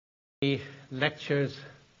the lectures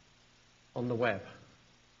on the web.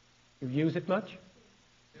 You use it much?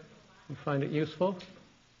 You find it useful?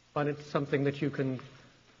 Find it something that you can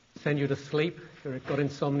send you to sleep if you've got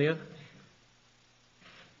insomnia?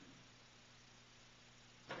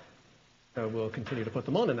 So we'll continue to put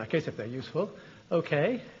them on in that case if they're useful.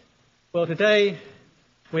 Okay. Well, today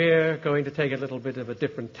we're going to take a little bit of a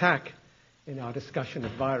different tack in our discussion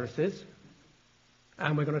of viruses.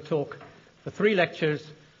 And we're going to talk for 3 lectures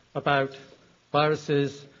about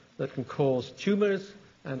viruses that can cause tumors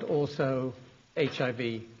and also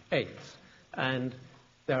HIV/AIDS. And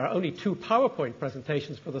there are only 2 PowerPoint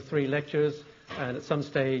presentations for the 3 lectures. And at some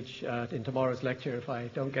stage in tomorrow's lecture, if I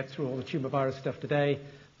don't get through all the tumor virus stuff today,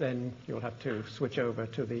 then you'll have to switch over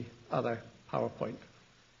to the other PowerPoint.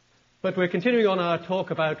 But we're continuing on our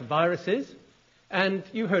talk about viruses. And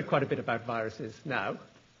you heard quite a bit about viruses now.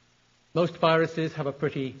 Most viruses have a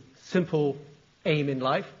pretty simple aim in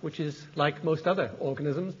life, which is, like most other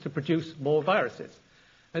organisms, to produce more viruses.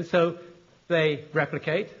 And so they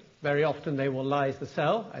replicate. Very often they will lyse the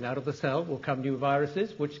cell, and out of the cell will come new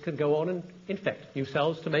viruses, which can go on and infect new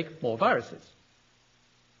cells to make more viruses.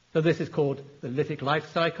 So this is called the lytic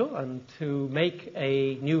life cycle, and to make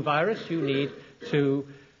a new virus, you need to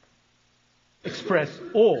express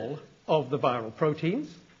all of the viral proteins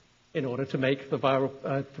in order to make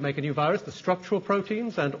a new virus, the structural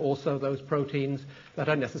proteins and also those proteins that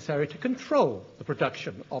are necessary to control the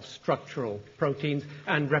production of structural proteins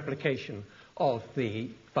and replication of the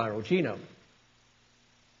viral genome.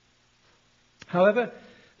 However,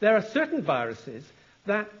 there are certain viruses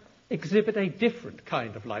that exhibit a different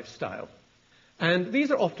kind of lifestyle. And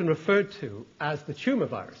these are often referred to as the tumor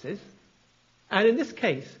viruses. And in this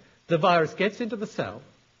case, the virus gets into the cell,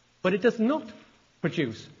 but it does not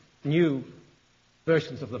produce new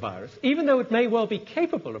versions of the virus, even though it may well be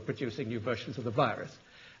capable of producing new versions of the virus.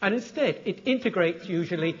 And instead, it integrates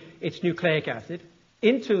usually its nucleic acid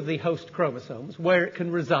into the host chromosomes, where it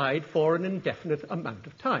can reside for an indefinite amount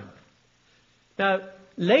of time. Now,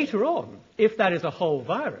 later on, if that is a whole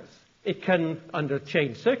virus, it can, under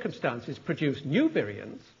changed circumstances, produce new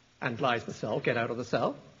virions and lyse the cell, get out of the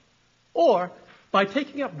cell. Or, by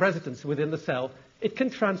taking up residence within the cell, it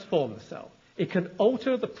can transform the cell. It can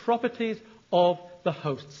alter the properties of the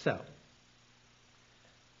host cell.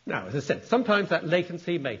 Now, as I said, sometimes that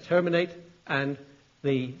latency may terminate and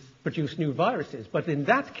they produce new viruses. But in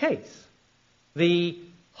that case, the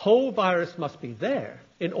whole virus must be there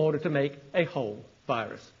in order to make a whole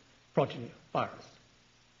virus, progeny virus.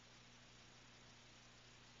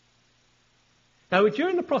 Now,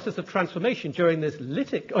 during the process of transformation, during this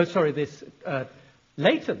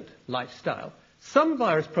latent lifestyle, some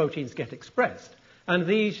virus proteins get expressed, and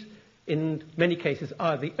these, in many cases,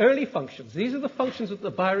 are the early functions. These are the functions that the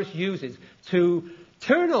virus uses to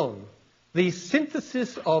turn on the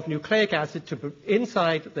synthesis of nucleic acid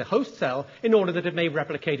inside the host cell in order that it may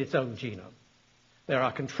replicate its own genome. There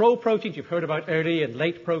are control proteins. You've heard about early and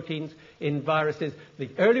late proteins in viruses. The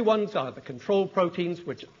early ones are the control proteins,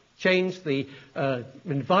 which change the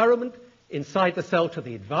environment inside the cell to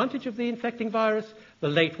the advantage of the infecting virus. The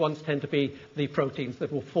late ones tend to be the proteins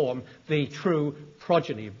that will form the true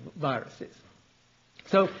progeny viruses.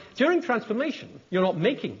 So during transformation, you're not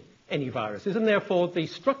making any viruses, and therefore the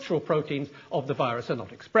structural proteins of the virus are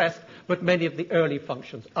not expressed, but many of the early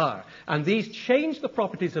functions are. And these change the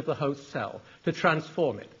properties of the host cell to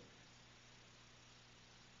transform it.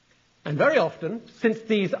 And very often, since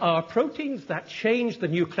these are proteins that change the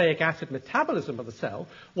nucleic acid metabolism of the cell,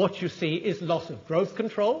 what you see is loss of growth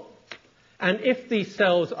control. And if these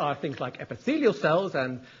cells are things like epithelial cells,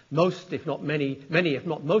 and most, if not many, if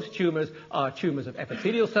not most tumors are tumors of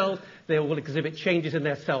epithelial cells, they will exhibit changes in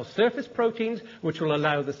their cell surface proteins, which will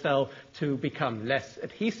allow the cell to become less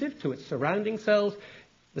adhesive to its surrounding cells.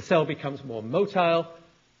 The cell becomes more motile.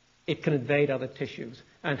 It can invade other tissues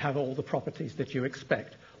and have all the properties that you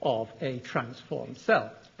expect of a transformed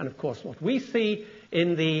cell. And of course, what we see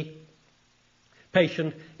in the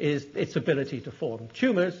patient is its ability to form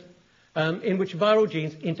tumors, in which viral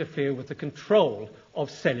genes interfere with the control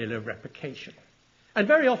of cellular replication. And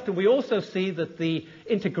very often we also see that the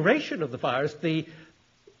integration of the virus, the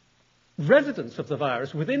residence of the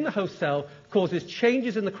virus within the host cell, causes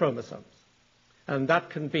changes in the chromosomes. And that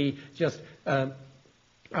can be just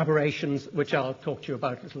aberrations, which I'll talk to you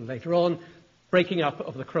about a little later on, breaking up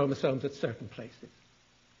of the chromosomes at certain places.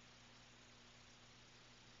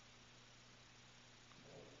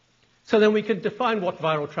 So then we can define what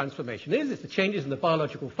viral transformation is. It's the changes in the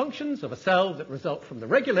biological functions of a cell that result from the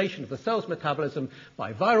regulation of the cell's metabolism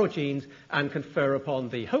by viral genes and confer upon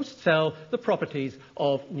the host cell the properties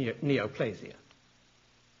of neoplasia.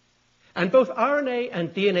 And both RNA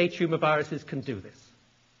and DNA tumor viruses can do this.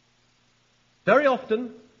 Very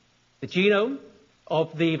often, the genome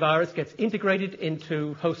of the virus gets integrated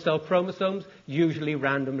into host cell chromosomes, usually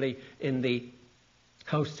randomly in the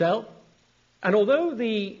host cell. And although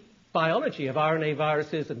the biology of RNA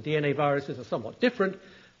viruses and DNA viruses are somewhat different,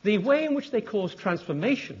 the way in which they cause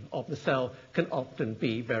transformation of the cell can often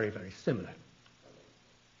be very, very similar.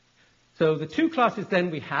 So the two classes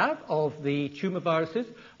then we have of the tumor viruses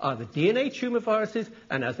are the DNA tumor viruses,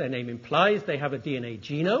 and as their name implies, they have a DNA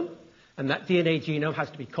genome. And that DNA genome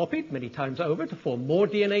has to be copied many times over to form more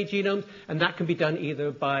DNA genomes, and that can be done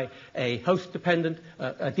either by a host-dependent,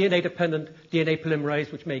 a DNA-dependent DNA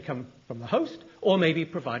polymerase, which may come from the host, or may be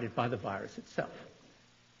provided by the virus itself.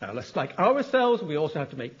 Now, just like our cells, we also have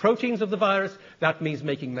to make proteins of the virus. That means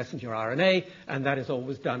making messenger RNA, and that is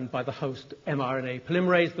always done by the host mRNA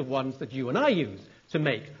polymerase, the ones that you and I use to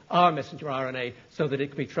make our messenger RNA so that it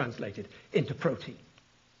can be translated into protein.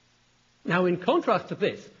 Now, in contrast to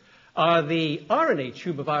this, are the RNA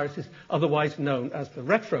tumor viruses, otherwise known as the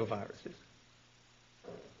retroviruses.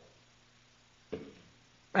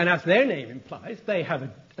 And as their name implies, they have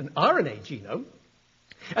an RNA genome,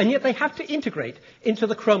 and yet they have to integrate into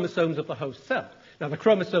the chromosomes of the host cell. Now, the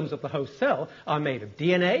chromosomes of the host cell are made of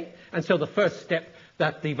DNA, and so the first step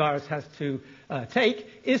that the virus has to take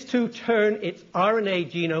is to turn its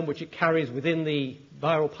RNA genome, which it carries within the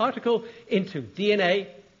viral particle, into DNA,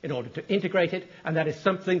 in order to integrate it, and that is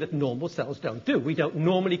something that normal cells don't do. We don't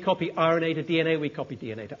normally copy RNA to DNA, we copy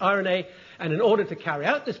DNA to RNA, and in order to carry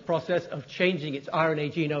out this process of changing its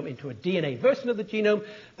RNA genome into a DNA version of the genome,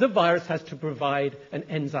 the virus has to provide an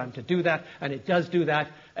enzyme to do that, and it does do that,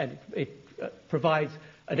 and it provides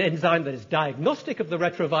an enzyme that is diagnostic of the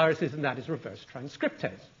retroviruses, and that is reverse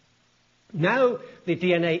transcriptase. Now the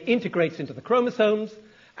DNA integrates into the chromosomes,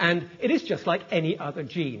 and it is just like any other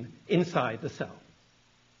gene inside the cell,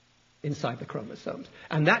 inside the chromosomes.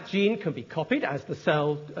 And that gene can be copied as the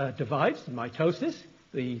cell divides, mitosis.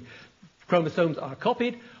 The chromosomes are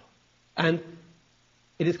copied, and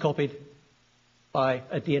it is copied by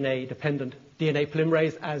a DNA-dependent DNA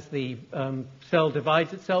polymerase as the cell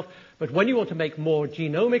divides itself. But when you want to make more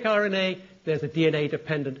genomic RNA, there's a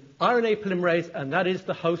DNA-dependent RNA polymerase, and that is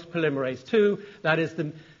the host polymerase 2. That is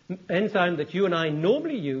the enzyme that you and I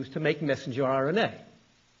normally use to make messenger RNA.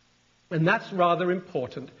 And that's rather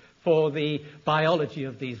important for the biology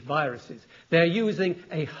of these viruses. They're using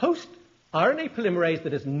a host RNA polymerase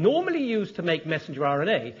that is normally used to make messenger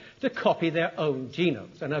RNA to copy their own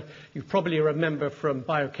genomes. And you probably remember from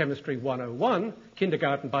Biochemistry 101,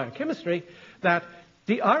 kindergarten biochemistry, that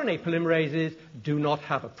the RNA polymerases do not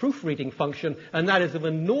have a proofreading function, and that is of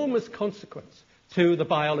enormous consequence to the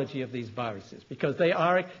biology of these viruses, because they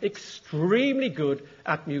are extremely good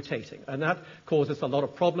at mutating. And that causes a lot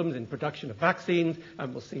of problems in production of vaccines,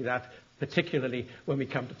 and we'll see that particularly when we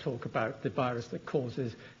come to talk about the virus that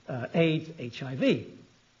causes AIDS, HIV.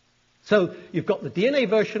 So you've got the DNA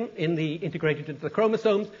version integrated into the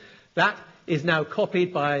chromosomes. That is now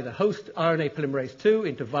copied by the host RNA polymerase 2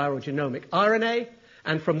 into viral genomic RNA.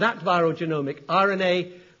 And from that viral genomic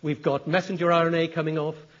RNA, we've got messenger RNA coming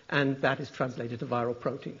off, and that is translated to viral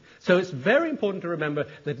protein. So it's very important to remember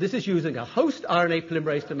that this is using a host RNA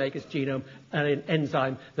polymerase to make its genome and an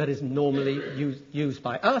enzyme that is normally used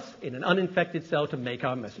by us in an uninfected cell to make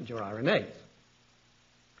our messenger RNAs.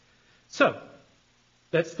 So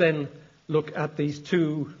let's then look at these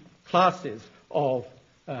two classes of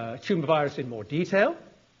tumor virus in more detail.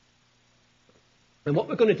 And what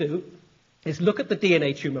we're going to do is look at the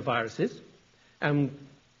DNA tumor viruses and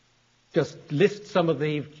just list some of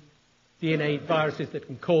the DNA viruses that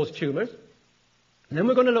can cause tumors. And then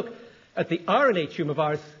we're going to look at the RNA tumor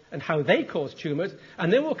virus and how they cause tumors.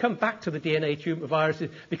 And then we'll come back to the DNA tumor viruses,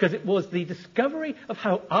 because it was the discovery of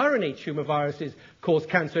how RNA tumor viruses cause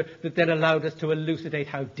cancer that then allowed us to elucidate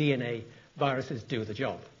how DNA viruses do the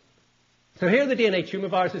job. So here are the DNA tumor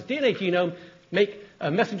viruses. DNA genome make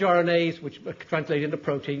messenger RNAs, which are translated into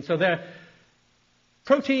protein. So their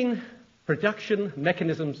protein production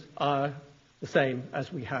mechanisms are the same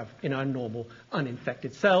as we have in our normal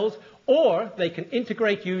uninfected cells, or they can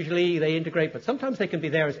integrate. Usually they integrate, but sometimes they can be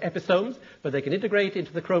there as episomes, but they can integrate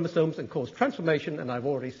into the chromosomes and cause transformation, and I've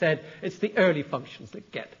already said it's the early functions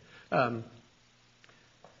that get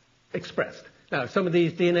expressed. Now, some of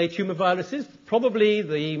these DNA tumor viruses, probably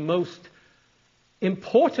the most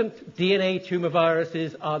important DNA tumor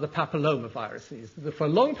viruses are the papillomaviruses. For a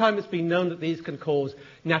long time it's been known that these can cause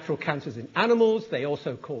natural cancers in animals. They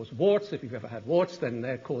also cause warts. If you've ever had warts, then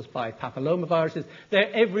they're caused by papillomaviruses.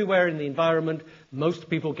 They're everywhere in the environment. Most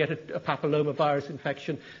people get a papillomavirus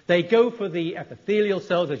infection. They go for the epithelial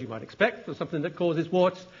cells, as you might expect, for something that causes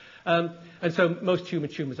warts. And so most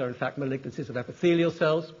tumors are in fact malignancies of epithelial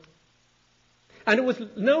cells. And it was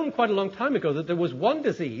known quite a long time ago that there was one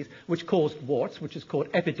disease which caused warts, which is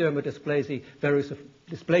called epidermodysplasia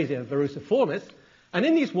verruciformis. And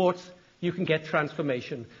in these warts, you can get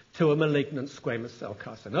transformation to a malignant squamous cell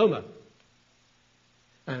carcinoma.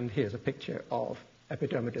 And here's a picture of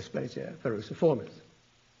epidermodysplasia verruciformis.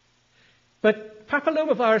 But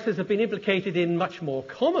papillomaviruses have been implicated in much more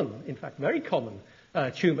common, in fact very common,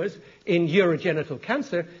 tumors in urogenital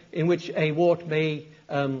cancer, in which a wart may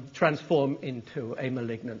transform into a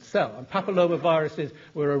malignant cell. And papillomaviruses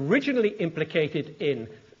were originally implicated in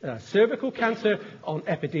cervical cancer on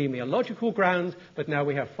epidemiological grounds, but now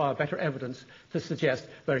we have far better evidence to suggest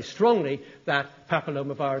very strongly that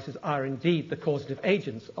papillomaviruses are indeed the causative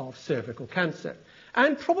agents of cervical cancer.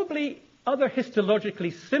 And probably other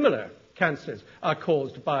histologically similar cancers are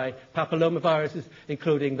caused by papillomaviruses,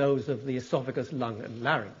 including those of the esophagus, lung, and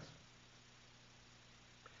larynx.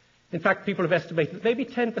 In fact, people have estimated that maybe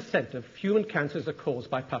 10% of human cancers are caused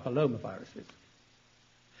by papillomaviruses.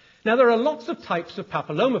 Now, there are lots of types of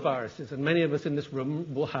papillomaviruses, and many of us in this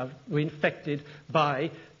room were infected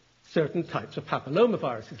by certain types of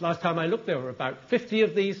papillomaviruses. Last time I looked, there were about 50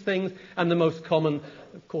 of these things, and the most common,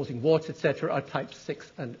 causing warts, etc., are types 6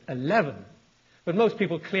 and 11. But most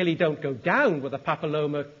people clearly don't go down with a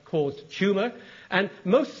papilloma-caused tumor, and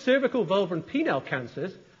most cervical, vulvar, and penile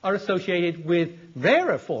cancers are associated with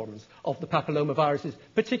rarer forms of the papillomaviruses,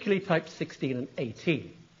 particularly types 16 and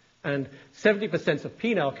 18. And 70% of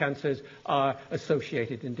penile cancers are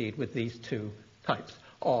associated, indeed, with these two types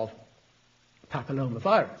of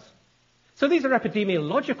papillomavirus. So these are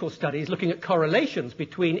epidemiological studies looking at correlations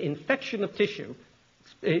between infection of tissue,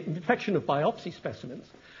 infection of biopsy specimens,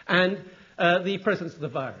 and the presence of the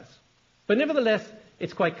virus. But nevertheless,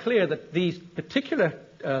 it's quite clear that these particular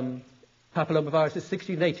papillomaviruses,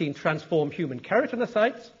 16 and 18, transform human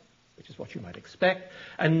keratinocytes, which is what you might expect.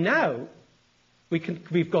 And now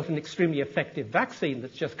we've got an extremely effective vaccine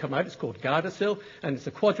that's just come out. It's called Gardasil, and it's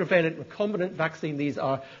a quadrivalent recombinant vaccine. These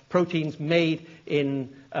are proteins made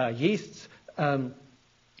in yeasts, and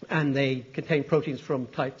they contain proteins from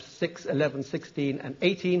types 6, 11, 16, and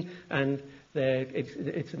 18, and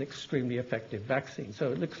it's an extremely effective vaccine.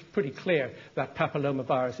 So it looks pretty clear that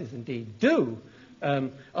papillomaviruses indeed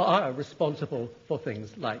are responsible for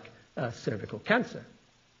things like cervical cancer.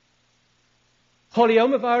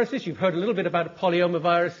 Polyomaviruses, you've heard a little bit about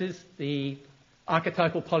polyomaviruses. The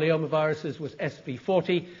archetypal polyomaviruses was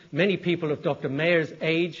SV40. Many people of Dr. Mayer's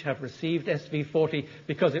age have received SV40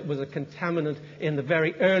 because it was a contaminant in the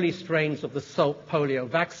very early strains of the Salk polio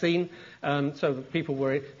vaccine. So the people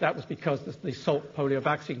that was because the Salk polio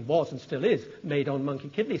vaccine was and still is made on monkey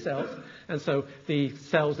kidney cells. And so the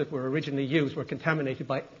cells that were originally used were contaminated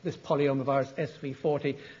by this polyomavirus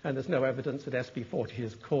SV40, and there's no evidence that SV40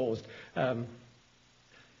 has caused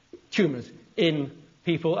tumors in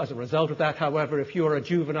people as a result of that. However, if you're a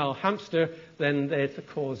juvenile hamster, then it's a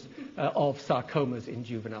cause of sarcomas in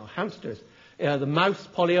juvenile hamsters. The mouse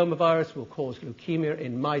polyomavirus will cause leukemia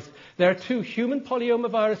in mice. There are two human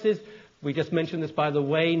polyomaviruses. We just mentioned this, by the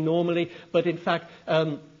way, normally, but in fact,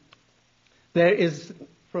 there is,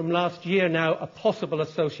 from last year now, a possible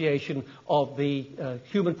association of the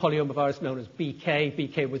human polyomavirus known as BK.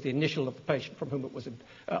 BK was the initial of the patient from whom it was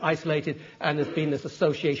isolated, and there's been this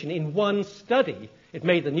association in one study. It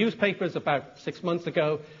made the newspapers about 6 months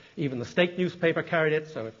ago. Even the state newspaper carried it,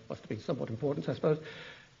 so it must have been somewhat important, I suppose.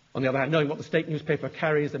 On the other hand, knowing what the state newspaper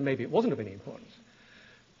carries, then maybe it wasn't of any importance.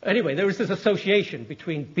 Anyway, there is this association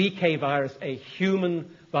between BK virus, a human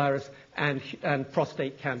virus, and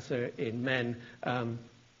prostate cancer in men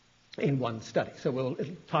in one study. So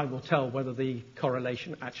time will tell whether the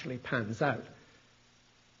correlation actually pans out.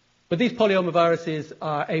 But these polyomaviruses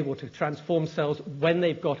are able to transform cells when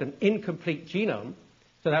they've got an incomplete genome.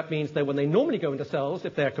 So that means that when they normally go into cells,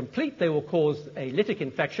 if they're complete, they will cause a lytic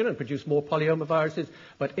infection and produce more polyomaviruses.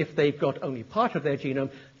 But if they've got only part of their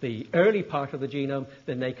genome, the early part of the genome,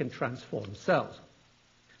 then they can transform cells.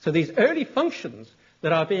 So these early functions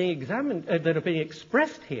that are being examined, that are being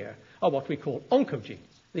expressed here, are what we call oncogenes.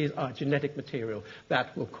 These are genetic material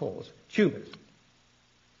that will cause tumors.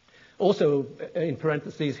 Also, in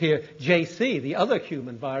parentheses here, JC, the other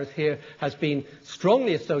human virus here, has been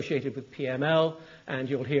strongly associated with PML, and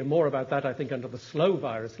you'll hear more about that, I think, under the slow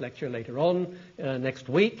virus lecture later on next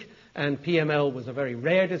week. And PML was a very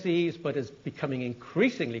rare disease, but is becoming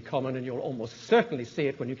increasingly common, and you'll almost certainly see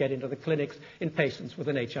it when you get into the clinics in patients with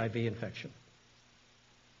an HIV infection.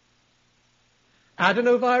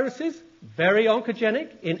 Adenoviruses, very oncogenic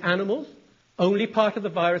in animals. Only part of the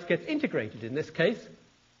virus gets integrated in this case.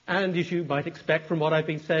 And as you might expect from what I've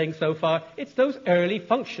been saying so far, it's those early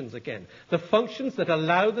functions again. The functions that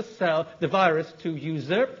allow the virus to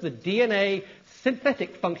usurp the DNA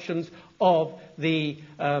synthetic functions of the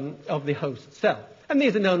host cell. And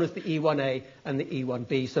these are known as the E1A and the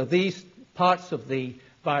E1B. So these parts of the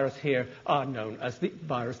virus here are known as the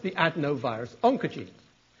adenovirus oncogenes.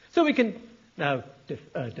 So we can now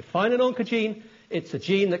define an oncogene. It's a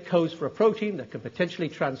gene that codes for a protein that can potentially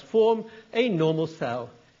transform a normal cell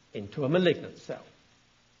into a malignant cell.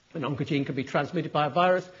 An oncogene can be transmitted by a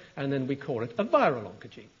virus, and then we call it a viral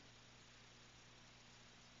oncogene.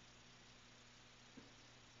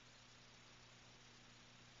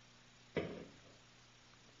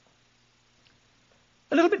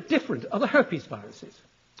 A little bit different are the herpes viruses.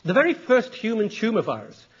 The very first human tumor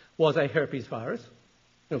virus was a herpes virus.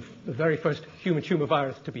 The very first human tumor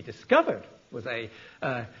virus to be discovered was a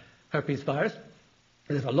herpes virus.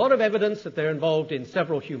 There's a lot of evidence that they're involved in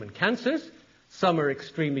several human cancers. Some are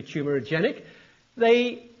extremely tumorigenic.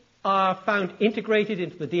 They are found integrated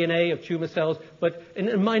into the DNA of tumor cells, but in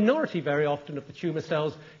a minority very often of the tumor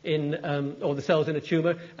cells or the cells in a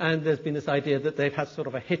tumor, and there's been this idea that they've had sort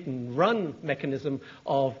of a hit-and-run mechanism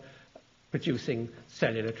of producing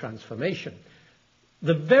cellular transformation.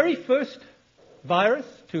 The very first virus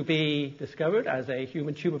to be discovered as a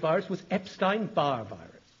human tumor virus was Epstein-Barr virus.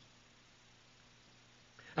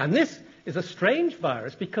 And this is a strange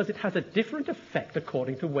virus because it has a different effect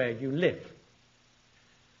according to where you live.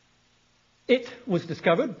 It was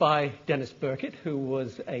discovered by Dennis Burkitt, who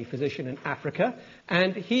was a physician in Africa,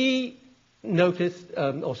 and he noticed,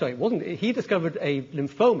 he discovered a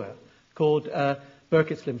lymphoma called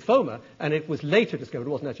Burkitt's lymphoma, and it was later discovered,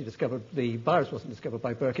 it wasn't actually discovered, the virus wasn't discovered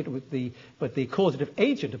by Burkitt, but the causative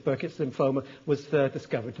agent of Burkitt's lymphoma was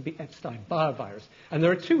discovered to be Epstein-Barr virus. And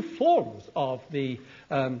there are two forms of Burkitt's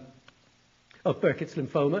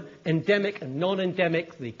lymphoma, endemic and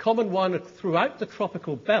non-endemic. The common one throughout the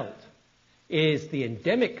tropical belt is the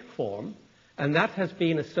endemic form, and that has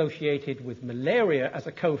been associated with malaria as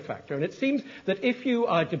a cofactor. And it seems that if you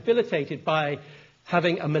are debilitated by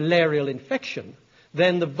having a malarial infection,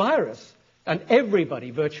 then the virus, and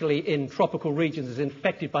everybody virtually in tropical regions is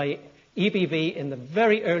infected by EBV in the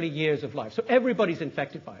very early years of life. So everybody's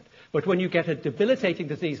infected by it. But when you get a debilitating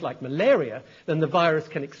disease like malaria, then the virus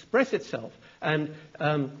can express itself, and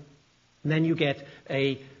then you get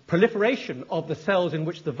a proliferation of the cells in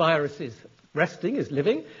which the virus is resting, is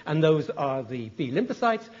living, and those are the B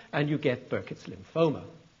lymphocytes, and you get Burkitt's lymphoma.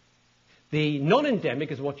 The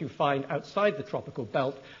non-endemic is what you find outside the tropical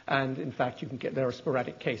belt, and in fact there are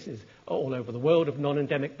sporadic cases all over the world of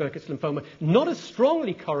non-endemic Burkitt's lymphoma, not as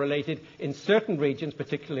strongly correlated in certain regions,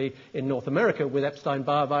 particularly in North America with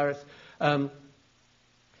Epstein-Barr virus,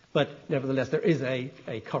 but nevertheless there is a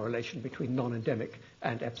correlation between non-endemic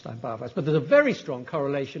and Epstein-Barr virus. But there's a very strong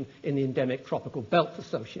correlation in the endemic tropical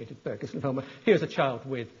belt-associated Burkitt's lymphoma. Here's a child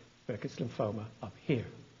with Burkitt's lymphoma up here.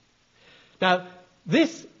 Now,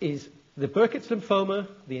 this is the Burkitt's lymphoma.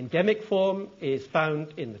 The endemic form is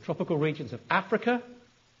found in the tropical regions of Africa,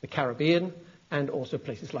 the Caribbean, and also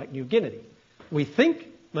places like New Guinea. We think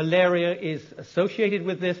malaria is associated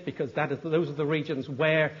with this because those are the regions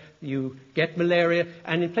where you get malaria.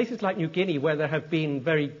 And in places like New Guinea, where there have been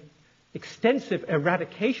very extensive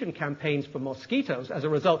eradication campaigns for mosquitoes, as a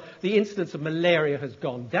result, the incidence of malaria has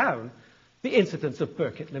gone down. The incidence of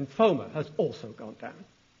Burkitt lymphoma has also gone down.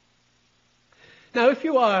 Now, if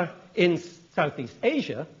you are in Southeast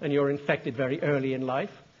Asia and you're infected very early in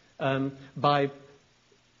life by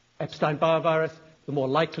Epstein-Barr virus, the more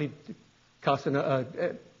likely cancer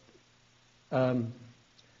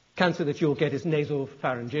that you'll get is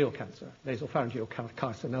nasopharyngeal cancer, nasopharyngeal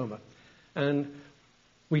carcinoma. And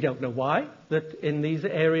we don't know why, that in these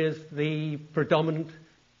areas the predominant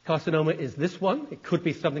carcinoma is this one. It could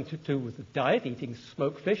be something to do with the diet, eating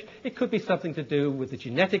smoked fish. It could be something to do with the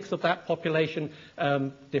genetics of that population,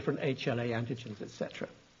 different HLA antigens, etc.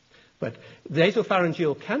 But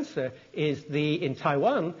nasopharyngeal cancer in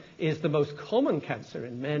Taiwan is the most common cancer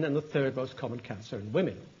in men and the third most common cancer in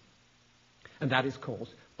women. And that is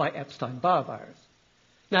caused by Epstein-Barr virus.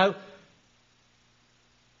 Now,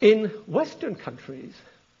 in Western countries,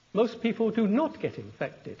 most people do not get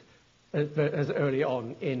infected as early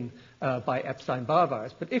on by Epstein-Barr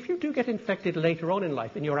virus. But if you do get infected later on in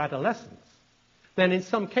life, in your adolescence, then in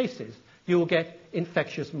some cases you will get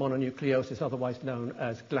infectious mononucleosis, otherwise known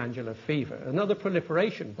as glandular fever. Another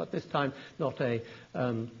proliferation, but this time not a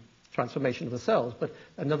transformation of the cells, but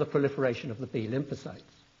another proliferation of the B lymphocytes.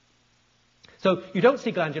 So you don't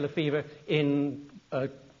see glandular fever in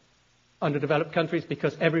underdeveloped countries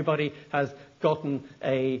because everybody has gotten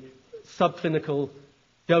a subclinical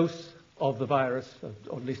dose of the virus,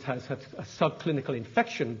 or at least has had a subclinical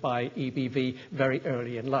infection by EBV very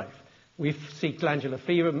early in life. We see glandular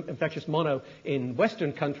fever, infectious mono, in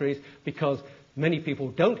Western countries because many people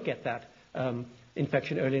don't get that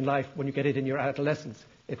infection early in life. When you get it in your adolescence,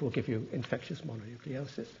 it will give you infectious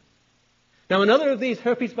mononucleosis. Now, another of these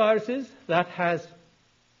herpes viruses that has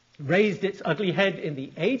raised its ugly head in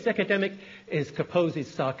the AIDS epidemic is Kaposi's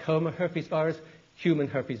sarcoma herpes virus, human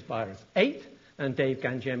herpes virus 8, and Dave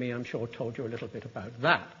Gangemi, I'm sure, told you a little bit about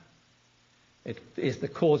that. It is the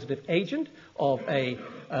causative agent of a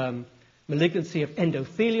malignancy of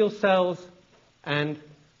endothelial cells and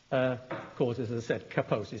causes, as I said,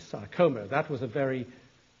 Kaposi's sarcoma. That was a very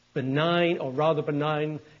benign, or rather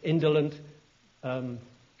benign, indolent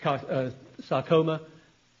sarcoma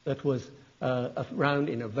that was around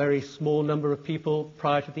in a very small number of people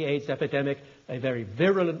prior to the AIDS epidemic. A very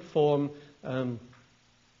virulent form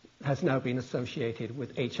has now been associated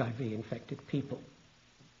with HIV-infected people.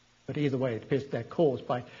 But either way, it appears they're caused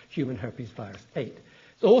by human herpes virus 8.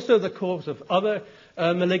 It's also the cause of other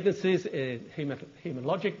malignancies,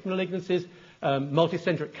 hematologic malignancies.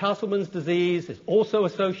 Multicentric Castleman's disease is also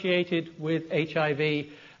associated with HIV,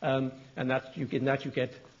 and in that you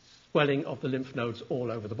get swelling of the lymph nodes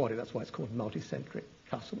all over the body. That's why it's called multicentric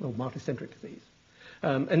disease.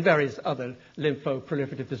 And various other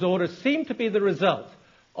lymphoproliferative disorders seem to be the result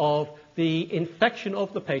of the infection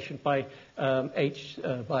of the patient by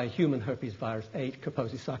human herpes virus 8,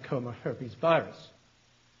 Kaposi's sarcoma herpes virus.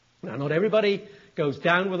 Now, not everybody goes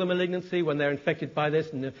down with a malignancy when they're infected by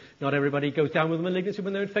this, and not everybody goes down with a malignancy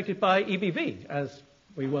when they're infected by EBV, as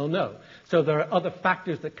we well know. So there are other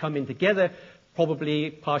factors that come in together,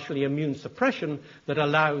 probably partially immune suppression, that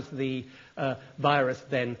allows the virus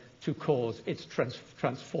then to cause its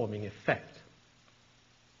transforming effect.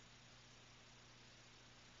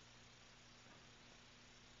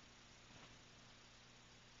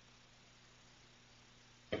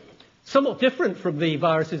 Somewhat different from the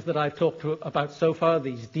viruses that I've talked about so far,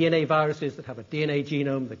 these DNA viruses that have a DNA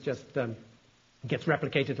genome that just gets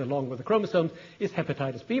replicated along with the chromosomes, is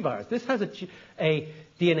hepatitis B virus. This has a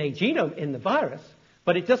DNA genome in the virus,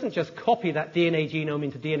 but it doesn't just copy that DNA genome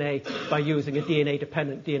into DNA by using a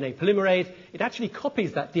DNA-dependent DNA polymerase. It actually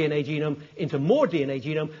copies that DNA genome into more DNA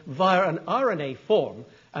genome via an RNA form,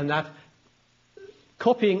 and that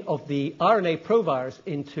copying of the RNA provirus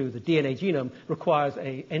into the DNA genome requires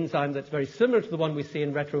an enzyme that's very similar to the one we see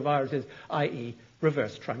in retroviruses, i.e.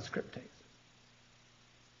 reverse transcriptase.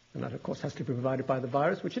 And that, of course, has to be provided by the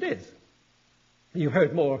virus, which it is. You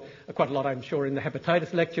heard quite a lot, I'm sure, in the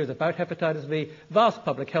hepatitis lectures about hepatitis B. Vast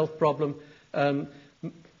public health problem. A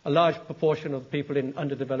large proportion of people in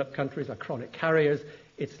underdeveloped countries are chronic carriers.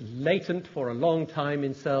 It's latent for a long time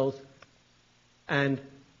in cells, and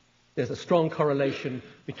there's a strong correlation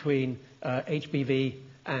between HBV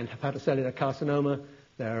and hepatocellular carcinoma.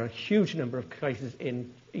 There are a huge number of cases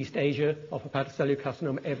in East Asia of hepatocellular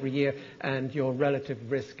carcinoma every year, and your relative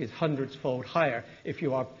risk is hundreds-fold higher if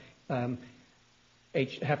you are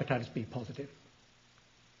hepatitis B positive.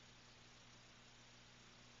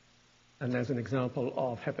 And there's an example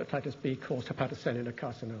of hepatitis B caused hepatocellular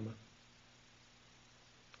carcinoma.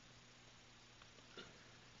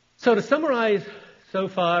 So to summarize so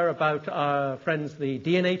far about our friends, the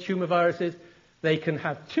DNA tumor viruses, they can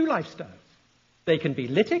have two lifestyles. They can be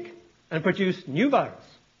lytic and produce new virus.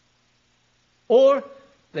 Or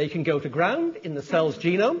they can go to ground in the cell's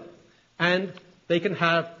genome, and they can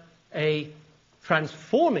have a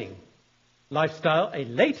transforming lifestyle, a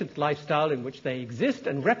latent lifestyle in which they exist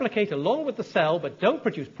and replicate along with the cell but don't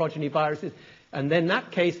produce progeny viruses. And then in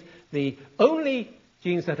that case, the only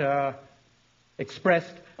genes that are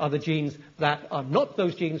expressed are the genes that are not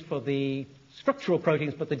those genes for the structural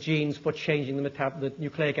proteins, but the genes for changing the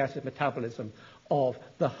nucleic acid metabolism of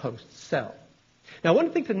the host cell. Now,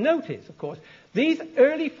 one thing to note is, of course, these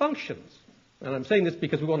early functions, and I'm saying this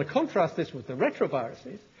because we want to contrast this with the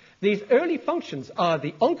retroviruses, these early functions are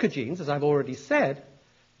the oncogenes, as I've already said,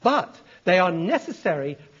 but they are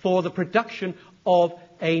necessary for the production of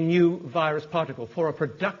a new virus particle, for a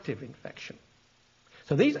productive infection.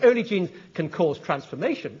 So these early genes can cause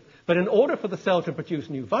transformation, but in order for the cell to produce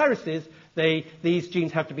new viruses, These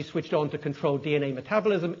genes have to be switched on to control DNA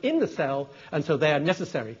metabolism in the cell, and so they are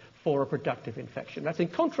necessary for a productive infection. That's in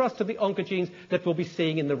contrast to the oncogenes that we'll be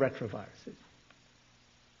seeing in the retroviruses.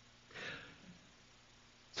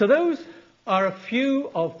 So those are a few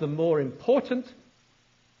of the more important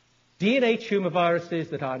DNA tumor viruses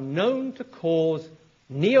that are known to cause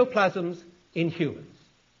neoplasms in humans.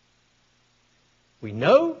 We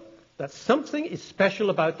know that something is special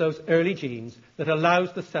about those early genes that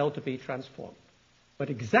allows the cell to be transformed. But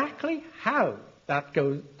exactly how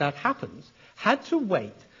that happens had to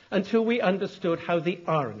wait until we understood how the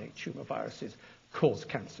RNA tumor viruses cause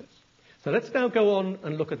cancers. So let's now go on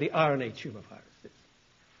and look at the RNA tumor viruses.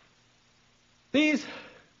 These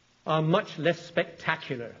are much less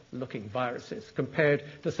spectacular looking viruses compared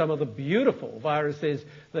to some of the beautiful viruses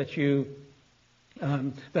that are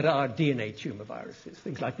DNA tumor viruses,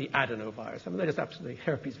 things like the adenovirus. I mean, they're just absolutely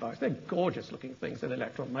herpes virus. They're gorgeous looking things in an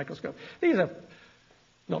electron microscope. These are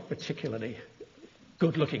not particularly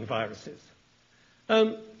good looking viruses.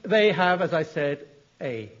 They have, as I said,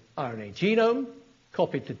 a RNA genome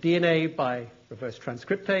copied to DNA by reverse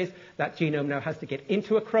transcriptase. That genome now has to get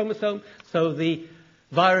into a chromosome, so the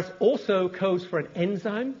virus also codes for an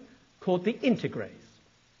enzyme called the integrase.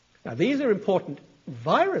 Now, these are important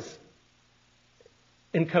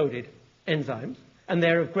virus-encoded enzymes, and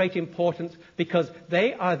they're of great importance because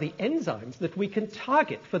they are the enzymes that we can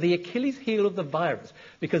target for the Achilles heel of the virus,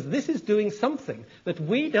 because this is doing something that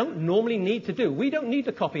we don't normally need to do. We don't need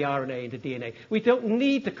to copy RNA into DNA. We don't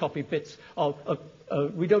need to copy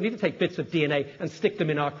we don't need to take bits of DNA and stick them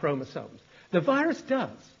in our chromosomes. The virus does.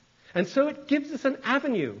 And so it gives us an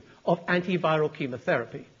avenue of antiviral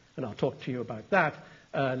chemotherapy. And I'll talk to you about that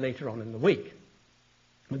later on in the week.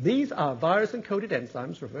 These are virus-encoded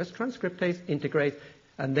enzymes, reverse transcriptase, integrase,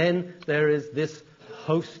 and then there is this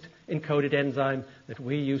host-encoded enzyme that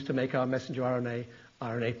we use to make our messenger RNA,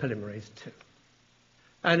 RNA polymerase II.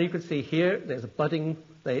 And you can see here, there's a budding,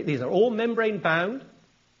 these are all membrane-bound.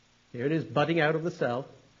 Here it is budding out of the cell.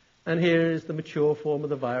 And here is the mature form of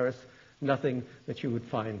the virus, nothing that you would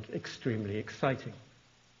find extremely exciting.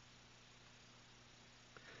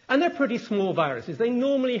 And they're pretty small viruses. They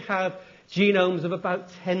normally have genomes of about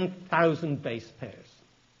 10,000 base pairs.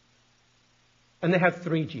 And they have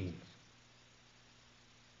 3 genes.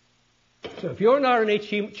 So if you're an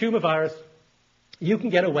RNA tumor virus, you can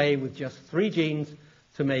get away with just 3 genes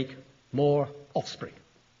to make more offspring.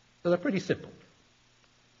 So they're pretty simple.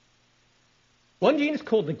 One gene is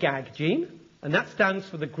called the GAG gene, and that stands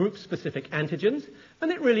for the group-specific antigens,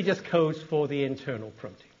 and it really just codes for the internal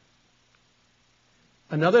protein.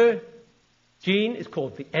 Another gene is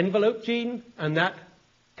called the envelope gene, and that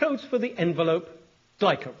codes for the envelope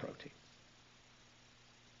glycoprotein.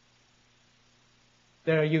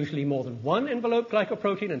 There are usually more than one envelope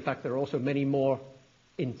glycoprotein. In fact, there are also many more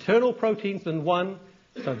internal proteins than one.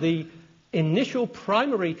 So the initial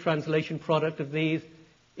primary translation product of these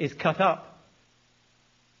is cut up.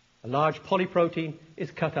 A large polyprotein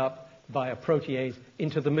is cut up by a protease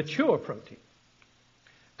into the mature protein.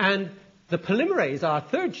 And the polymerase, our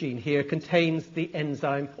third gene here, contains the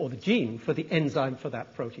enzyme, or the gene for the enzyme for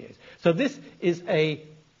that protease. So this is a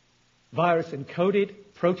virus-encoded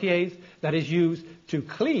protease that is used to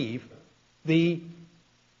cleave the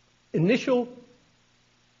initial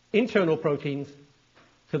internal proteins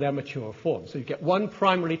to their mature form. So you get one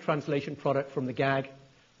primary translation product from the GAG,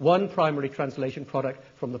 one primary translation product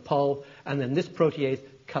from the pol, and then this protease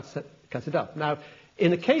cuts it up. Now, in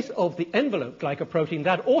the case of the envelope glycoprotein,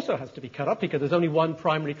 that also has to be cut up because there's only one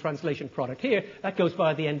primary translation product here. That goes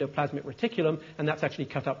via the endoplasmic reticulum, and that's actually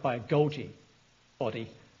cut up by a Golgi body,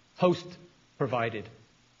 host-provided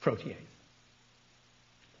protease.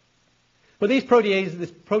 But this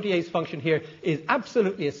protease function here is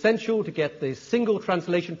absolutely essential to get the single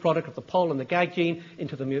translation product of the pol and the GAG gene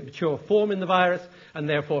into the mature form in the virus, and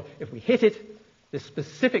therefore, if we hit it, this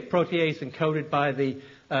specific protease encoded by the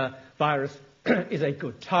virus is a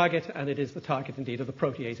good target, and it is the target, indeed, of the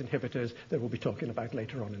protease inhibitors that we'll be talking about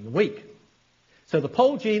later on in the week. So the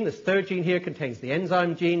pol gene, this third gene here, contains the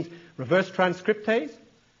enzyme genes, reverse transcriptase,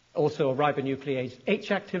 also a ribonuclease H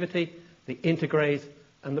activity, the integrase,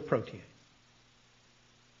 and the protease.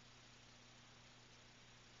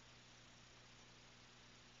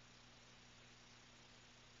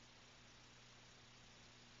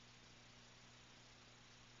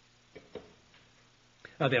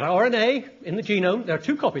 Now, the RNA in the genome, there are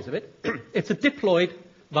 2 copies of it. It's a diploid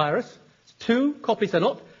virus. 2 copies are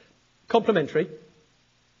not complementary.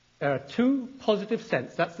 There are 2 positive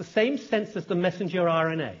sense. That's the same sense as the messenger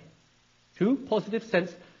RNA. 2 positive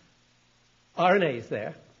sense RNAs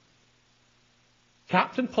there,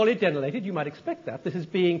 Capped and polyadenylated, you might expect that. This is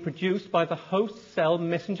being produced by the host cell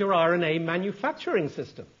messenger RNA manufacturing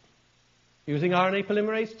system using RNA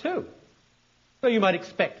polymerase II. So you might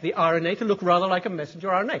expect the RNA to look rather like a messenger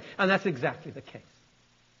RNA, and that's exactly the case.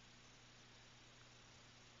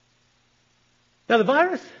 Now, the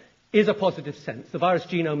virus is a positive sense. The virus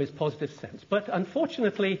genome is positive sense, but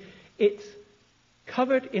unfortunately, it's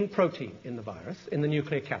covered in protein in the virus, in the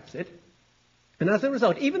nucleic capsid. And as a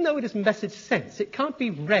result, even though it is message sense, it can't be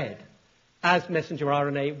read as messenger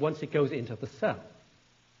RNA once it goes into the cell.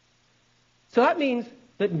 So that means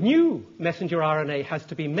that new messenger RNA has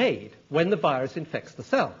to be made when the virus infects the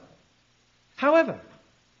cell. However,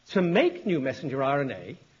 to make new messenger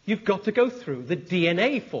RNA, you've got to go through the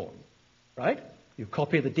DNA form, right? You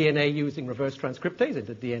copy the DNA using reverse transcriptase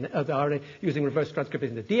into DNA, the RNA using reverse transcriptase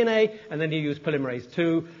into DNA, and then you use polymerase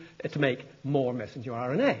II to make more messenger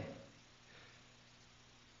RNA.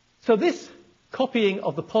 So this copying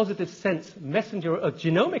of the positive sense messenger of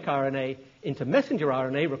genomic RNA into messenger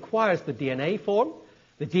RNA requires the DNA form.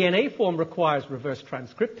 The DNA form requires reverse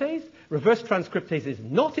transcriptase. Reverse transcriptase is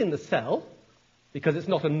not in the cell because it's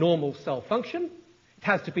not a normal cell function. It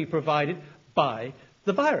has to be provided by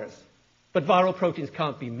the virus. But viral proteins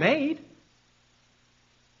can't be made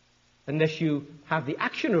unless you have the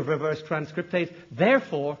action of reverse transcriptase.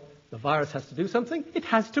 Therefore, the virus has to do something. It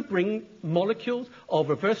has to bring molecules of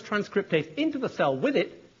reverse transcriptase into the cell with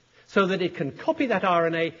it so that it can copy that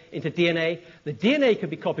RNA into DNA. The DNA can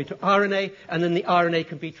be copied to RNA, and then the RNA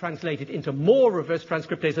can be translated into more reverse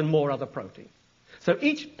transcriptase and more other proteins. So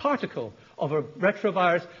each particle of a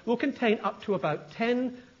retrovirus will contain up to about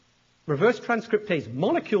 10 reverse transcriptase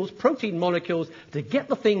molecules, protein molecules, to get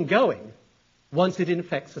the thing going once it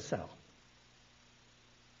infects a cell.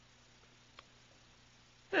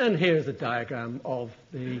 And here's a diagram of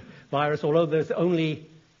the virus. Although there's only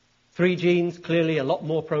 3 genes, clearly a lot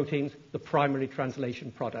more proteins, the primary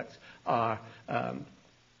translation products are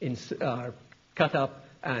cut up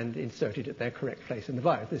and inserted at their correct place in the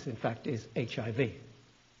virus. This, in fact, is HIV.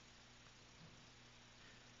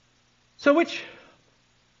 So which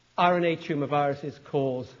RNA tumor viruses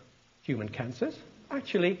cause human cancers?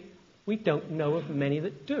 Actually, we don't know of many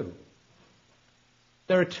that do.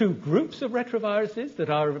 There are 2 groups of retroviruses that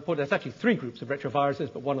are reported. There's actually 3 groups of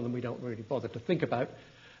retroviruses, but one of them we don't really bother to think about.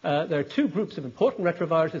 There are 2 groups of important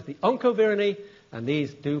retroviruses, the oncovirinae, and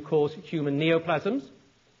these do cause human neoplasms,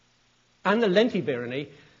 and the lentivirinae,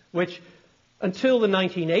 which until the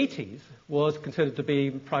 1980s was considered to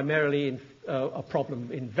be primarily a problem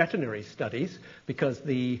in veterinary studies because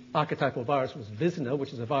the archetypal virus was Visna,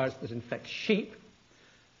 which is a virus that infects sheep.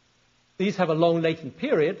 These have a long latent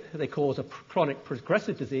period. They cause a chronic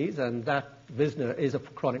progressive disease, and that Visna is a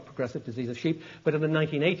chronic progressive disease of sheep. But in the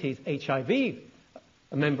 1980s, HIV,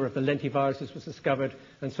 a member of the lentiviruses, was discovered,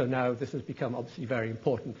 and so now this has become obviously very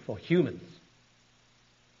important for humans.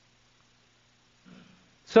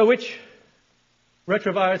 So which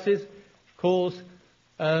retroviruses cause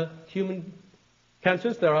human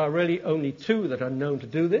cancers? There are really only 2 that are known to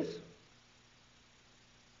do this.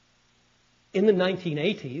 In the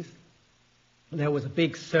 1980s, there was a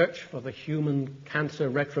big search for the human cancer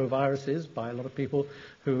retroviruses by a lot of people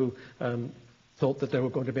who thought that there were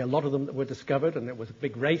going to be a lot of them that were discovered, and there was a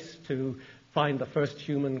big race to find the first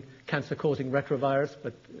human cancer-causing retrovirus,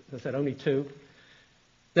 but as I said, only 2.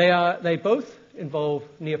 They both involve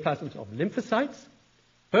neoplasms of lymphocytes.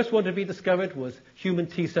 First one to be discovered was human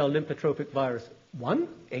T-cell lymphotropic virus 1,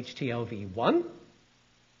 HTLV1.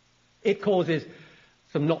 It causes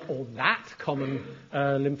some not all that common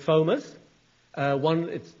lymphomas.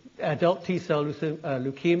 It's adult T-cell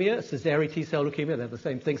leukemia, Sézary T-cell leukemia. They're the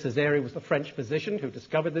same thing. Sézary was the French physician who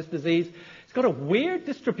discovered this disease. It's got a weird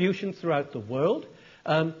distribution throughout the world.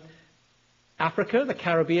 Africa, the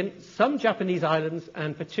Caribbean, some Japanese islands,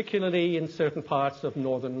 and particularly in certain parts of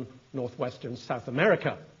northwestern South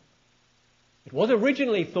America. It was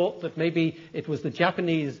originally thought that maybe it was the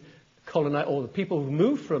Japanese or the people who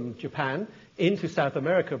moved from Japan into South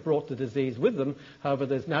America brought the disease with them. However,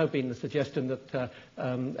 there's now been the suggestion that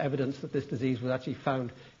evidence that this disease was actually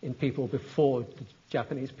found in people before the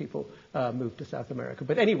Japanese people moved to South America.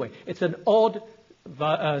 But anyway, it's an odd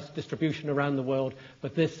distribution around the world,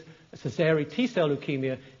 but this Sézary T-cell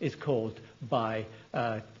leukemia is caused by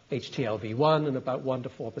HTLV1, and about 1 to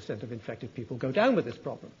 4% of infected people go down with this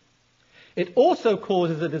problem. It also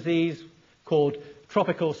causes a disease called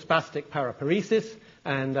tropical spastic paraparesis,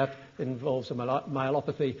 and that involves a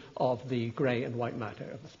myelopathy of the grey and white matter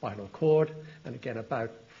of the spinal cord. And again,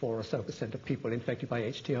 about 4 or so % of people infected by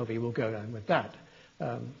HTLV will go down with that.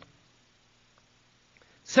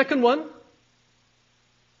 Second one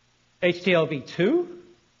HTLV2,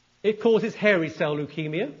 it causes hairy cell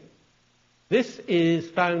leukemia. This is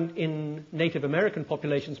found in Native American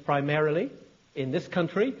populations primarily in this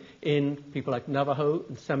country, in people like Navajo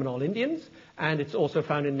and Seminole Indians, and it's also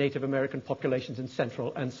found in Native American populations in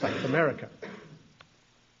Central and South America.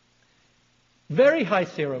 Very high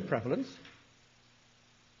seroprevalence,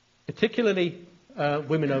 particularly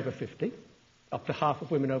women over 50. Up to half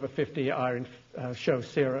of women over 50 show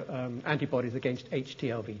antibodies against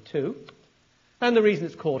HTLV2. And the reason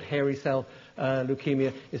it's called hairy cell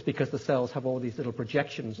leukemia is because the cells have all these little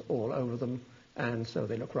projections all over them, and so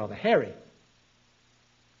they look rather hairy.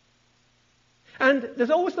 And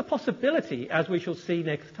there's always the possibility, as we shall see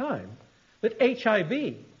next time, that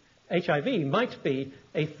HIV might be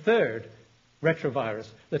a third retrovirus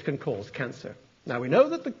that can cause cancer. Now, we know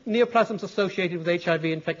that the neoplasms associated with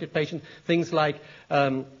HIV-infected patients, things like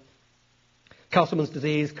Castleman's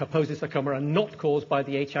disease, Kaposi's sarcoma, are not caused by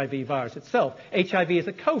the HIV virus itself. HIV is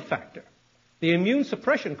a cofactor. The immune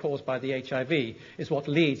suppression caused by the HIV is what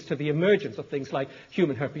leads to the emergence of things like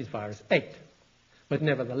human herpes virus 8. But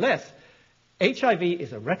nevertheless, HIV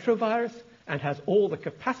is a retrovirus and has all the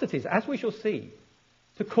capacities, as we shall see,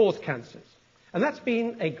 to cause cancers. And that's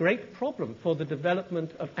been a great problem for the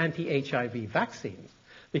development of anti-HIV vaccines.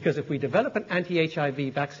 Because if we develop an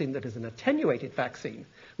anti-HIV vaccine that is an attenuated vaccine,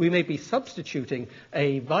 we may be substituting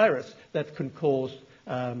a virus that can cause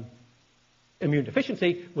immune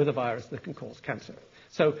deficiency with a virus that can cause cancer.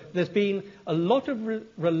 So there's been a lot of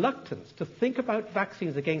reluctance to think about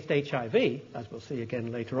vaccines against HIV, as we'll see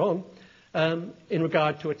again later on, in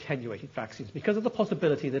regard to attenuated vaccines, because of the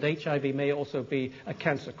possibility that HIV may also be a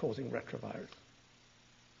cancer-causing retrovirus.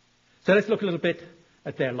 So let's look a little bit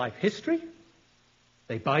at their life history.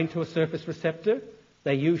 They bind to a surface receptor.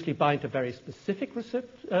 They usually bind to very specific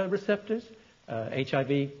receptors.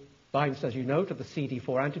 HIV binds, as you know, to the CD4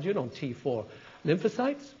 antigen on T4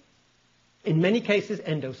 lymphocytes. In many cases,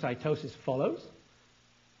 endocytosis follows.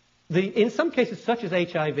 In some cases, such as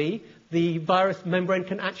HIV, the virus membrane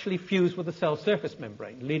can actually fuse with the cell surface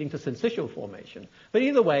membrane, leading to syncytial formation. But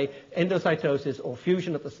either way, endocytosis or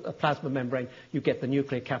fusion of the plasma membrane, you get the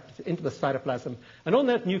nuclear capsid into the cytoplasm. And on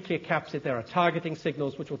that nuclear capsid, there are targeting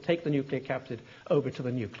signals which will take the nuclear capsid over to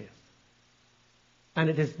the nucleus. And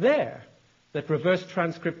it is there that reverse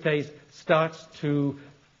transcriptase starts to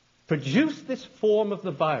produce this form of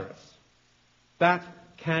the virus that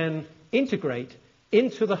can integrate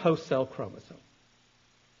into the host cell chromosome.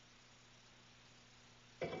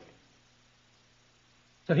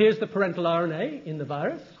 So here's the parental RNA in the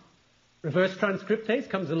virus. Reverse transcriptase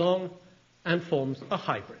comes along and forms a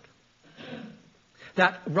hybrid.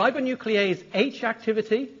 That ribonuclease H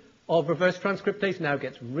activity of reverse transcriptase now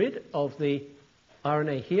gets rid of the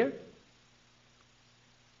RNA here,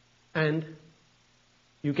 and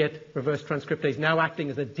you get reverse transcriptase now acting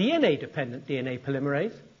as a DNA-dependent DNA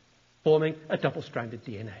polymerase, forming a double-stranded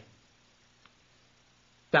DNA.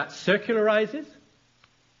 That circularizes.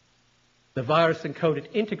 The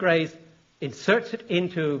virus-encoded integrase inserts it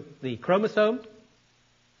into the chromosome.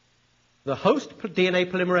 The host DNA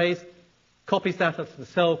polymerase copies that as the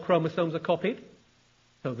cell chromosomes are copied.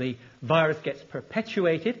 So the virus gets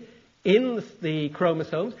perpetuated in the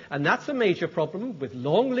chromosomes, and that's a major problem with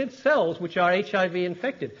long-lived cells which are HIV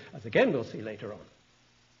infected, as again we'll see later on.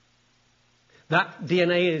 That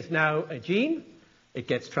DNA is now a gene. It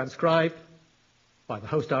gets transcribed by the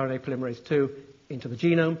host RNA polymerase II into the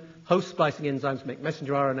genome. Host splicing enzymes make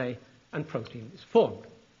messenger RNA, and protein is formed.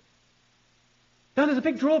 Now, there's a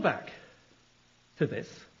big drawback to this.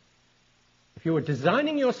 If you were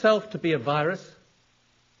designing yourself to be a virus,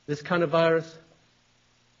 this kind of virus,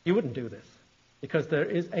 you wouldn't do this, because there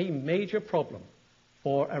is a major problem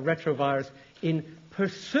for a retrovirus in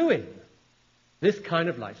pursuing this kind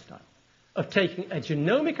of lifestyle, of taking a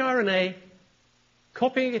genomic RNA,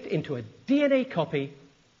 copying it into a DNA copy,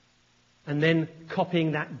 and then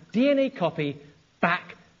copying that DNA copy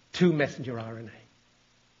back to messenger RNA.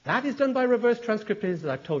 That is done by reverse transcriptase, as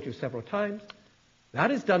I've told you several times.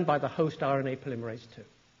 That is done by the host RNA polymerase II.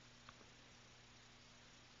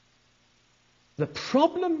 The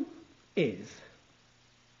problem is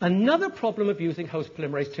another problem of using host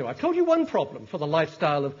polymerase II. I've told you one problem for the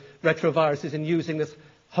lifestyle of retroviruses in using this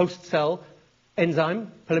host cell enzyme,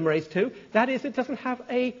 polymerase II, that is, it doesn't have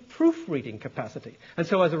a proofreading capacity. And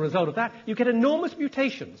so as a result of that, you get enormous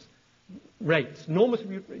mutation rates in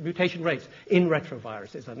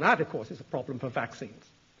retroviruses. And that, of course, is a problem for vaccines.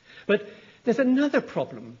 But there's another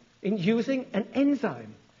problem in using an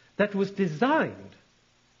enzyme that was designed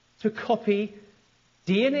to copy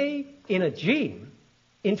DNA in a gene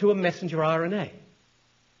into a messenger RNA.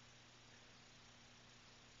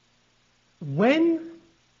 when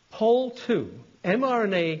Pol II,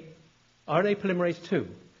 mRNA, RNA polymerase II,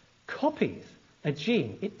 copies a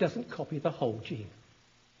gene, it doesn't copy the whole gene.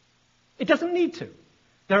 It doesn't need to.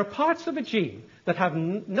 There are parts of a gene that have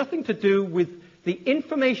nothing to do with the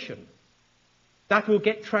information that will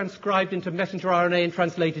get transcribed into messenger RNA and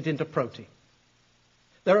translated into protein.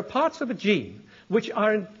 There are parts of a gene which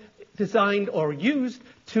are designed or used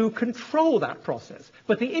to control that process,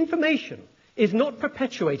 but the information is not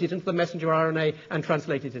perpetuated into the messenger RNA and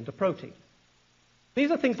translated into protein.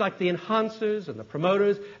 These are things like the enhancers and the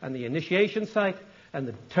promoters and the initiation site and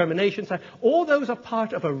the termination site. All those are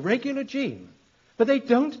part of a regular gene, but they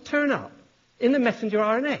don't turn up in the messenger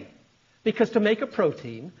RNA because to make a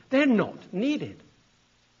protein, they're not needed.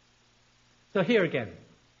 So here again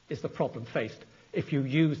is the problem faced if you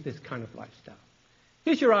use this kind of lifestyle.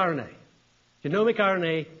 Here's your RNA, genomic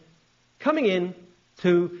RNA, coming in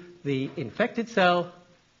to the infected cell,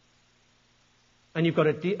 and you've got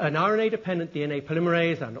an RNA-dependent DNA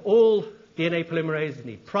polymerase, and all DNA polymerases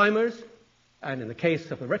need primers, and in the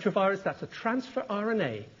case of the retrovirus, that's a transfer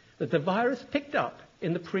RNA that the virus picked up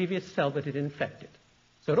in the previous cell that it infected.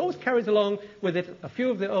 So it always carries along with it a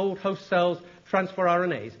few of the old host cells' transfer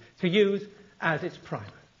RNAs to use as its primer.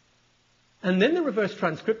 And then the reverse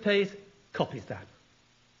transcriptase copies that.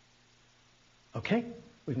 Okay,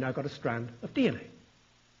 we've now got a strand of DNA.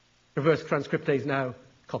 Reverse transcriptase now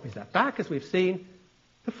copies that back, as we've seen,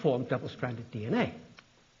 to form double-stranded DNA.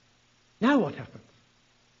 Now what happens?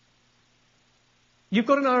 You've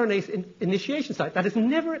got an RNase initiation site that is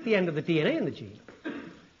never at the end of the DNA in the gene.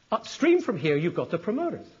 Upstream from here, you've got the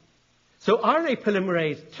promoters. So RNA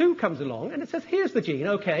polymerase II comes along, and it says, here's the gene.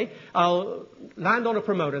 Okay, I'll land on a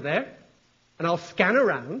promoter there, and I'll scan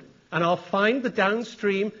around, and I'll find the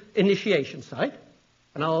downstream initiation site,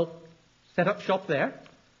 and I'll set up shop there,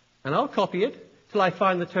 and I'll copy it till I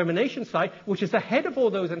find the termination site, which is ahead of all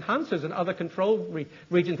those enhancers and other control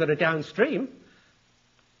regions that are downstream.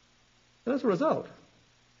 And as a result,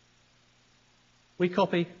 we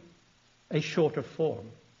copy a shorter form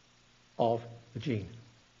of the gene.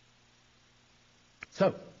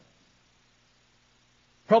 So,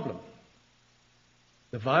 problem.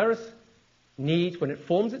 The virus needs, when it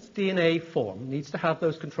forms its DNA form, needs to have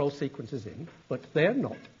those control sequences in, but they're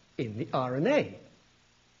not in the RNA,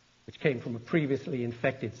 which came from a previously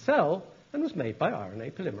infected cell and was made by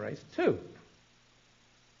RNA polymerase II.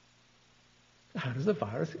 How does the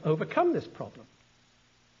virus overcome this problem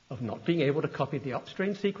of not being able to copy the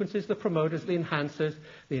upstream sequences, the promoters, the enhancers,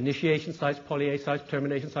 the initiation sites, poly-A sites,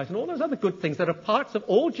 termination sites, and all those other good things that are parts of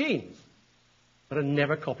all genes but are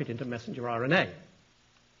never copied into messenger RNA?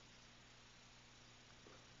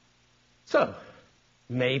 So,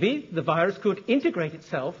 maybe the virus could integrate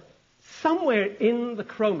itself somewhere in the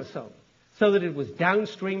chromosome so that it was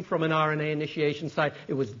downstream from an RNA initiation site,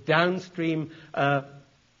 it was downstream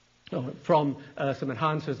from some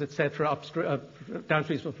enhancers, etc.,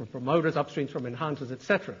 downstream from promoters, upstream from enhancers,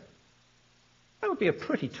 etc. That would be a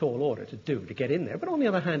pretty tall order to do, to get in there, but on the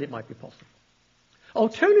other hand, it might be possible.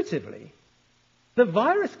 Alternatively, the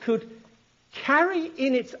virus could carry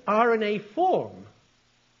in its RNA form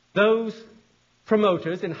those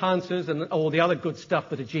promoters, enhancers, and all the other good stuff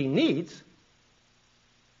that a gene needs,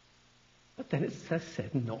 but then it's, as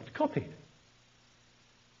said, not copied.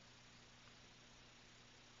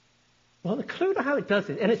 Well, the clue to how it does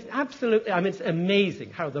it, and it's absolutely, it's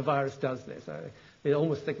amazing how the virus does this. I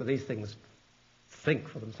almost think that these things think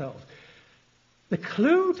for themselves. The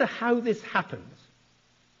clue to how this happens,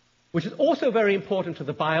 which is also very important to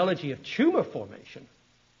the biology of tumor formation,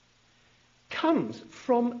 comes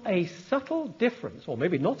from a subtle difference, or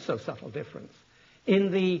maybe not so subtle difference,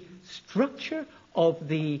 in the structure of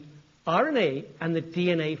the RNA and the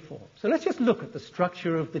DNA form. So let's just look at the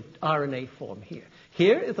structure of the RNA form here.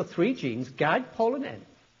 Here are the three genes, GAG, POL, and N,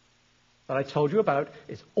 that I told you about.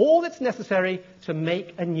 Is all that's necessary to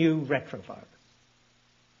make a new retrovirus.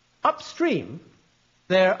 Upstream,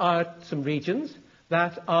 there are some regions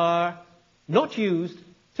that are not used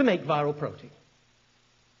to make viral protein.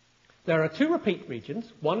 There are two repeat regions,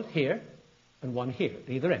 one here and one here, at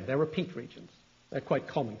either end. They're repeat regions. They're quite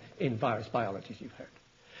common in virus biology, as you've heard.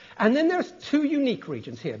 And then there's two unique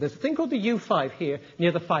regions here. There's a thing called the U5 here,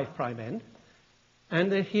 near the 5' end.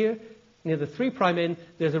 And here, near the 3' end,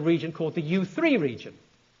 there's a region called the U3 region.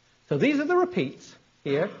 So these are the repeats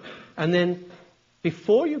here. And then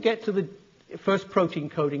before you get to the first protein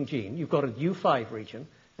coding gene, you've got a U5 region.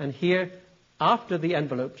 And here, after the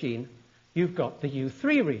envelope gene, you've got the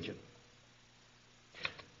U3 region.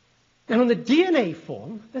 Now, in the DNA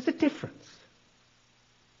form, there's a difference.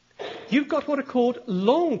 You've got what are called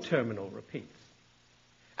long terminal repeats.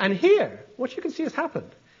 And here, what you can see has happened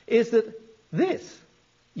is that this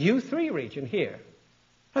U3 region here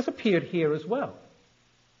has appeared here as well.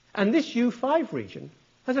 And this U5 region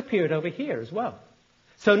has appeared over here as well.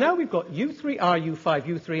 So now we've got U3RU5,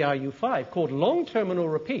 U3RU5 called long terminal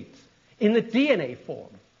repeats in the DNA form.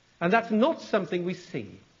 And that's not something we see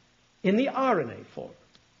in the RNA form.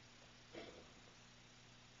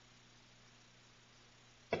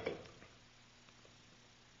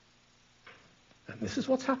 And this is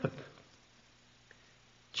what's happened.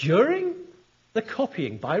 During the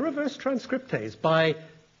copying by reverse transcriptase, by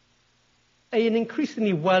an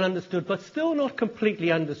increasingly well understood but still not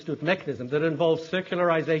completely understood mechanism that involves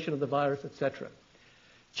circularization of the virus, etc.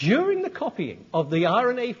 During the copying of the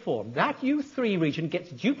RNA form, that U3 region gets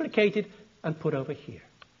duplicated and put over here.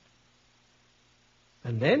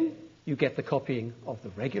 And then you get the copying of the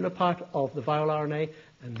regular part of the viral RNA,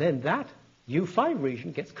 and then that U5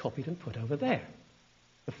 region gets copied and put over there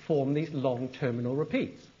to form these long terminal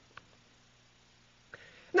repeats.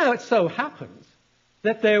 Now, it so happens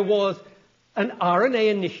that there was an RNA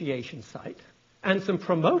initiation site and some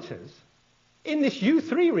promoters in this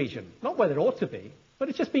U3 region, not where it ought to be, but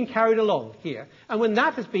it's just been carried along here. And when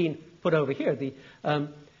that has been put over here, the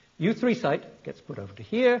U3 site gets put over to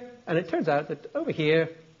here, and it turns out that over here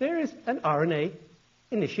there is an RNA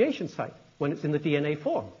initiation site when it's in the DNA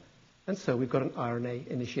form. And so we've got an RNA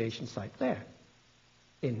initiation site there.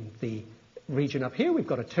 In the region up here, we've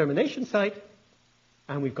got a termination site,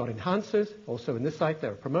 and we've got enhancers. Also in this site,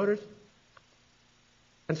 there are promoters.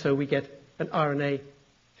 And so we get an RNA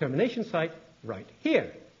termination site right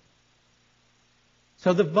here.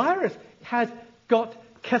 So the virus has got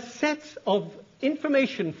cassettes of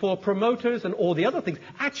information for promoters and all the other things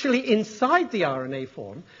actually inside the RNA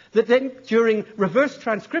form that then during reverse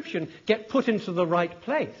transcription get put into the right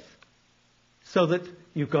place. So that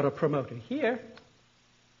you've got a promoter here.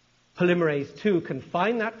 Polymerase II can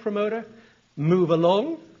find that promoter, move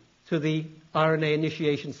along to the RNA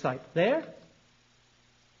initiation site there,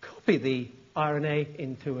 copy the RNA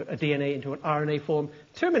into a DNA into an RNA form,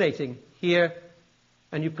 terminating here,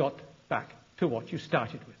 and you've got back to what you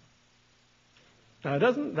started with. Now,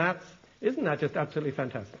 isn't that just absolutely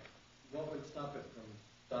fantastic? What would stop it from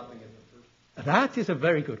stopping at the first? That is a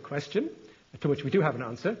very good question, to which we do have an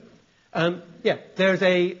answer. There's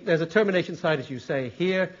a termination site, as you say,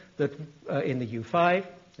 here, that in the U5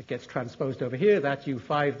 that gets transposed over here. That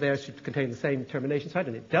U5 there should contain the same termination site,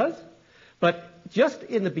 and it does. But just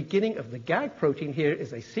in the beginning of the gag protein here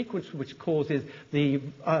is a sequence which causes the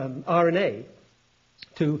RNA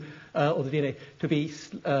to, or the DNA, to be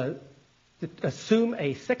to assume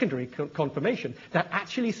a secondary conformation that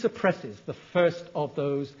actually suppresses the first of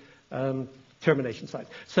those termination sites.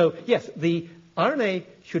 So yes, the RNA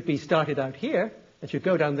should be started out here and should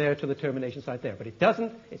go down there to the termination site there. But it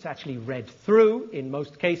doesn't. It's actually read through in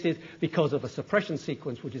most cases because of a suppression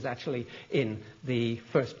sequence which is actually in the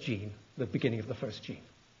first gene, the beginning of the first gene.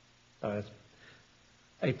 It's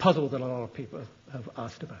a puzzle that a lot of people have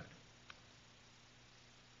asked about.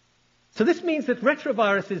 So this means that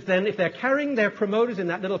retroviruses then, if they're carrying their promoters in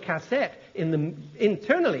that little cassette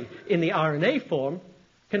internally in the RNA form,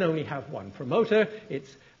 can only have one promoter.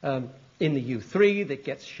 It's in the U3 that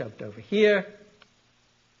gets shoved over here.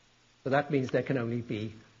 So that means there can only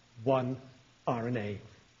be one RNA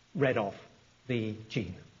read off the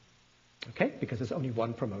gene. Okay? Because there's only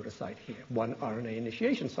one promoter site here, one RNA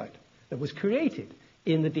initiation site that was created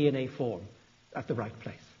in the DNA form at the right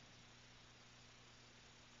place.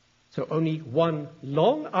 So only one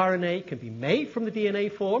long RNA can be made from the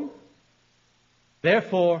DNA form.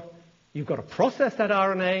 Therefore, you've got to process that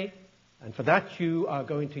RNA, and for that you are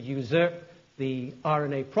going to usurp the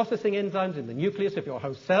RNA processing enzymes in the nucleus of your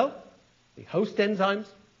host cell, the host enzymes.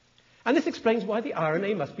 And this explains why the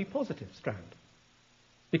RNA must be positive strand.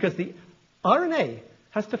 Because the RNA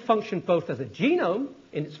has to function both as a genome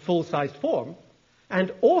in its full-sized form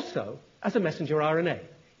and also as a messenger RNA,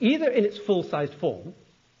 either in its full-sized form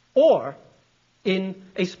or in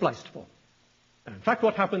a spliced form. And in fact,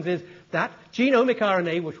 what happens is that genomic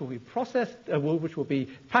RNA, which will be processed, which will be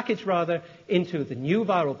packaged rather into the new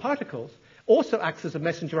viral particles, also acts as a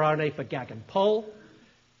messenger RNA for GAG and POL.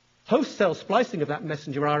 Host cell splicing of that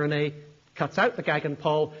messenger RNA cuts out the GAG and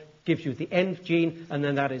POL, gives you the end gene, and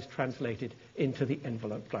then that is translated into the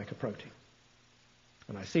envelope glycoprotein.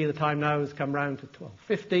 And I see the time now has come round to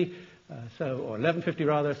 12:50, or 11:50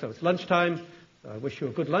 rather, so it's lunchtime. I wish you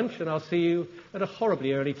a good lunch, and I'll see you at a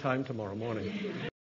horribly early time tomorrow morning.